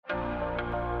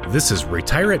This is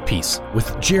Retire at Peace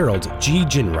with Gerald G.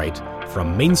 Ginwright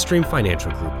from Mainstream Financial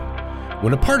Group.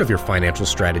 When a part of your financial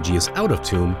strategy is out of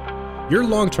tune, your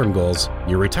long-term goals,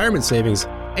 your retirement savings,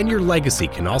 and your legacy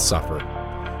can all suffer.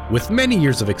 With many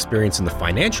years of experience in the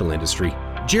financial industry,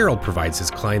 Gerald provides his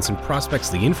clients and prospects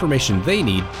the information they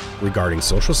need regarding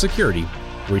Social Security,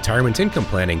 retirement income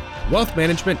planning, wealth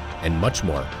management, and much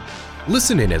more.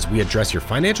 Listen in as we address your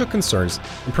financial concerns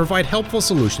and provide helpful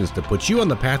solutions to put you on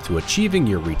the path to achieving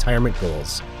your retirement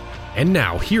goals. And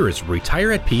now, here is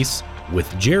Retire at Peace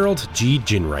with Gerald G.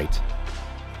 Ginwright.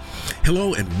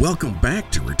 Hello and welcome back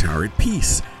to Retire at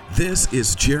Peace. This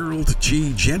is Gerald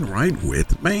G. Ginwright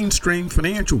with Mainstream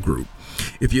Financial Group.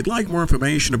 If you'd like more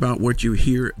information about what you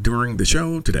hear during the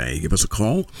show today, give us a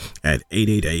call at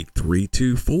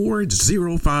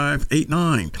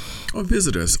 888-324-0589 or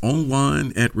visit us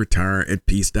online at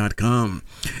retireatpeace.com.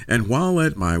 And while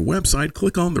at my website,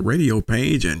 click on the radio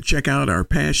page and check out our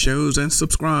past shows and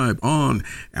subscribe on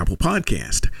Apple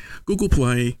Podcast, Google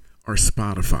Play, or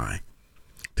Spotify.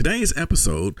 Today's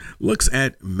episode looks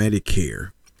at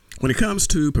Medicare. When it comes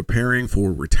to preparing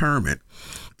for retirement,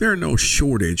 there are no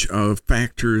shortage of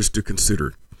factors to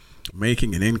consider.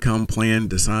 Making an income plan,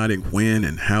 deciding when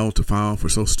and how to file for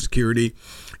Social Security,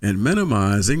 and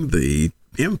minimizing the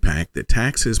impact that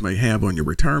taxes may have on your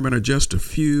retirement are just a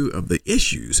few of the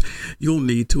issues you'll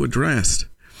need to address.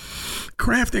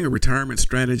 Crafting a retirement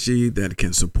strategy that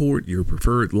can support your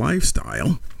preferred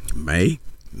lifestyle may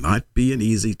not be an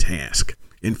easy task.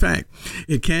 In fact,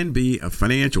 it can be a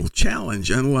financial challenge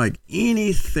unlike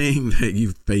anything that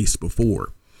you've faced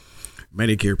before.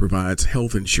 Medicare provides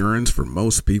health insurance for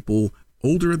most people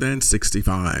older than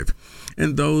 65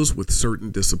 and those with certain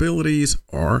disabilities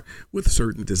or with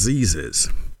certain diseases.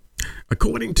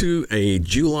 According to a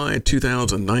July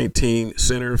 2019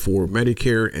 Center for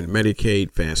Medicare and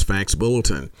Medicaid Fast Facts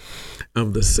Bulletin,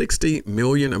 of the 60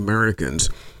 million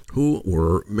Americans who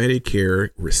were Medicare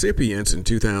recipients in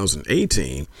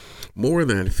 2018, more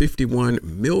than 51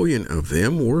 million of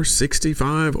them were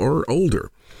 65 or older,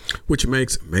 which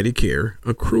makes Medicare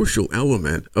a crucial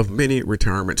element of many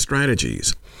retirement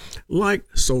strategies. Like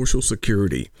Social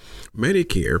Security,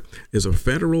 Medicare is a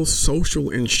federal social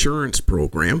insurance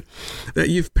program that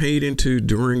you've paid into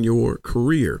during your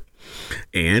career.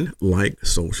 And like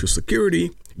Social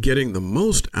Security, getting the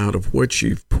most out of what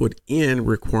you've put in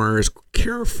requires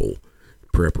careful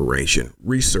preparation,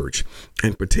 research,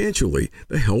 and potentially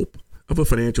the help of a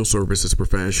financial services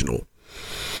professional.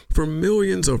 For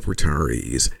millions of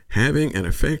retirees, having an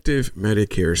effective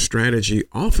Medicare strategy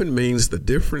often means the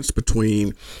difference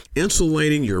between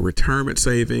insulating your retirement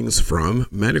savings from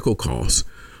medical costs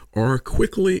or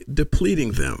quickly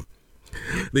depleting them.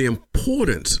 The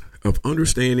importance of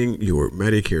understanding your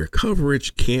Medicare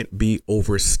coverage can't be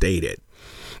overstated.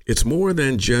 It's more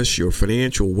than just your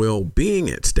financial well-being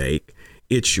at stake,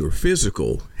 it's your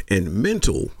physical and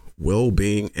mental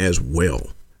well-being as well.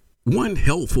 One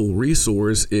helpful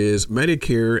resource is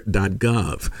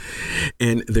Medicare.gov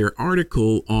and their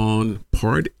article on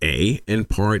Part A and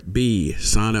Part B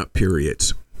sign-up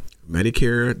periods.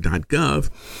 Medicare.gov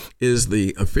is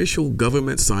the official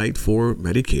government site for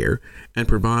Medicare and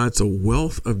provides a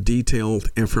wealth of detailed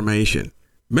information.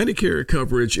 Medicare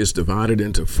coverage is divided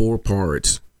into 4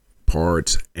 parts,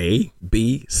 Parts A,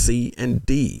 B, C, and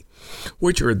D,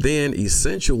 which are then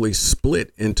essentially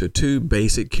split into 2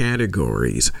 basic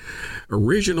categories: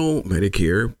 Original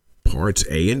Medicare, Parts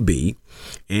A and B,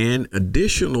 and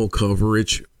Additional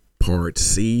Coverage, Part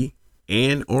C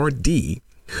and or D.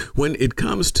 When it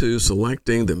comes to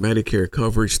selecting the Medicare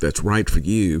coverage that's right for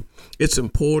you, it's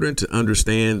important to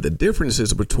understand the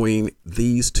differences between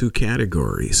these 2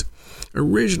 categories.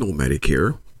 Original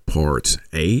Medicare, Parts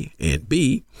A and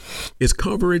B, is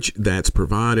coverage that's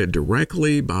provided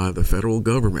directly by the federal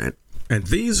government. And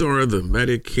these are the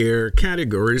Medicare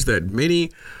categories that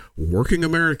many working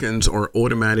Americans are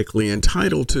automatically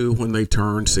entitled to when they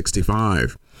turn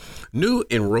 65. New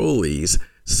enrollees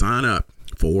sign up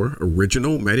for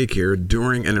Original Medicare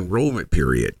during an enrollment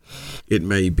period. It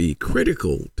may be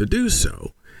critical to do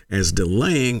so, as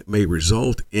delaying may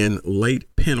result in late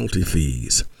penalty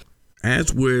fees.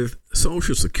 As with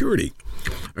Social Security,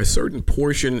 a certain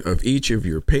portion of each of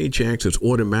your paychecks is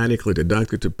automatically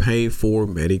deducted to pay for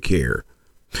Medicare.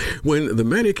 When the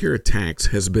Medicare tax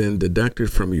has been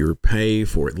deducted from your pay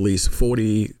for at least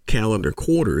 40 calendar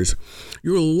quarters,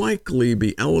 you'll likely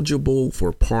be eligible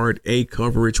for Part A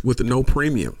coverage with no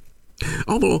premium.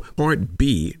 Although Part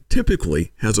B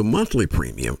typically has a monthly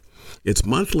premium, its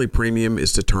monthly premium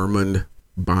is determined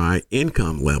by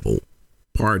income level.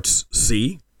 Parts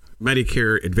C,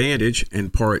 Medicare Advantage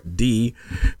and Part D,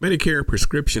 Medicare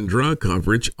prescription drug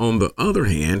coverage, on the other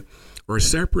hand, are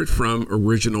separate from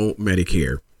original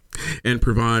Medicare and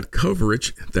provide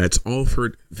coverage that's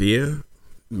offered via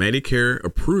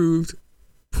Medicare-approved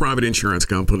private insurance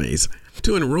companies.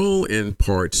 To enroll in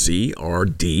Part C or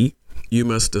D, you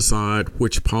must decide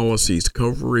which policy's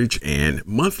coverage and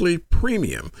monthly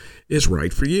premium is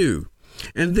right for you,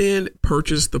 and then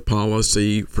purchase the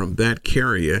policy from that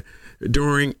carrier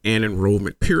during an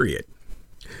enrollment period.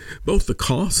 Both the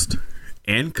cost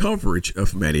and coverage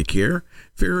of Medicare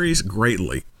varies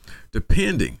greatly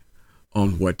depending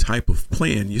on what type of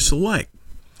plan you select.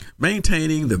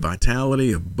 Maintaining the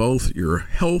vitality of both your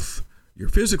health, your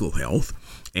physical health,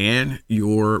 and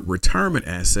your retirement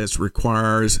assets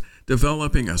requires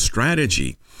developing a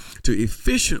strategy to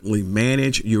efficiently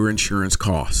manage your insurance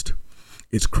cost.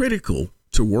 It's critical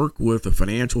to work with a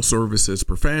financial services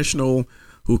professional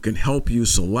who can help you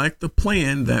select the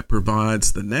plan that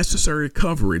provides the necessary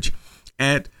coverage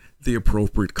at the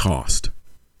appropriate cost.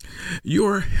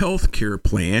 Your health care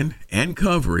plan and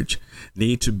coverage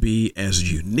need to be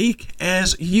as unique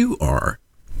as you are.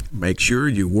 Make sure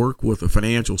you work with a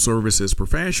financial services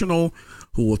professional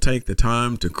who will take the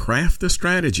time to craft a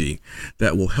strategy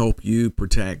that will help you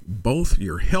protect both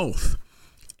your health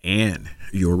and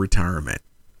your retirement.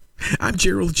 I'm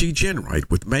Gerald G.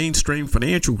 Ginwright with Mainstream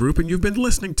Financial Group, and you've been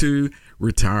listening to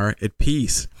Retire at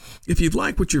Peace. If you've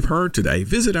liked what you've heard today,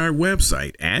 visit our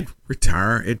website at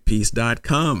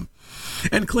retireatpeace.com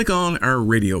and click on our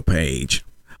radio page.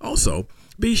 Also,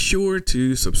 be sure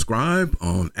to subscribe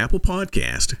on Apple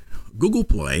Podcast, Google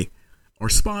Play, or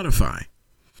Spotify.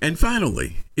 And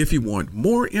finally, if you want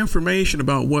more information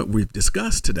about what we've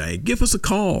discussed today, give us a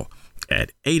call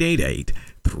at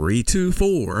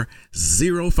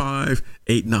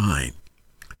 888-324-0589.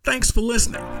 Thanks for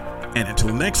listening. And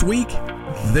until next week,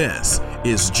 this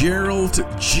is Gerald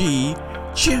G.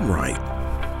 Ginwright.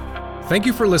 Thank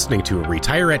you for listening to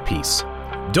Retire at Peace.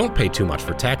 Don't pay too much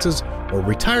for taxes or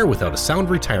retire without a sound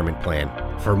retirement plan.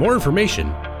 For more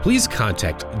information, please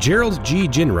contact Gerald G.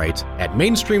 Ginwright at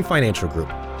Mainstream Financial Group.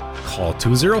 Call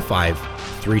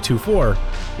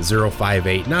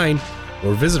 205-324-0589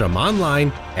 or visit them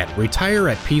online at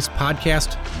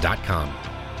retireatpeacepodcast.com.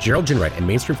 Gerald Ginwright and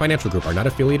Mainstream Financial Group are not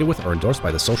affiliated with or endorsed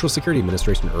by the Social Security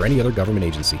Administration or any other government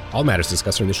agency. All matters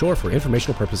discussed during the show are for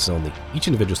informational purposes only. Each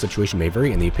individual situation may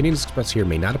vary, and the opinions expressed here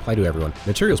may not apply to everyone.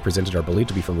 Materials presented are believed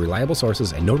to be from reliable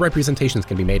sources, and no representations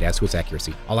can be made as to its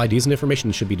accuracy. All ideas and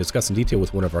information should be discussed in detail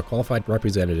with one of our qualified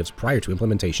representatives prior to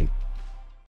implementation.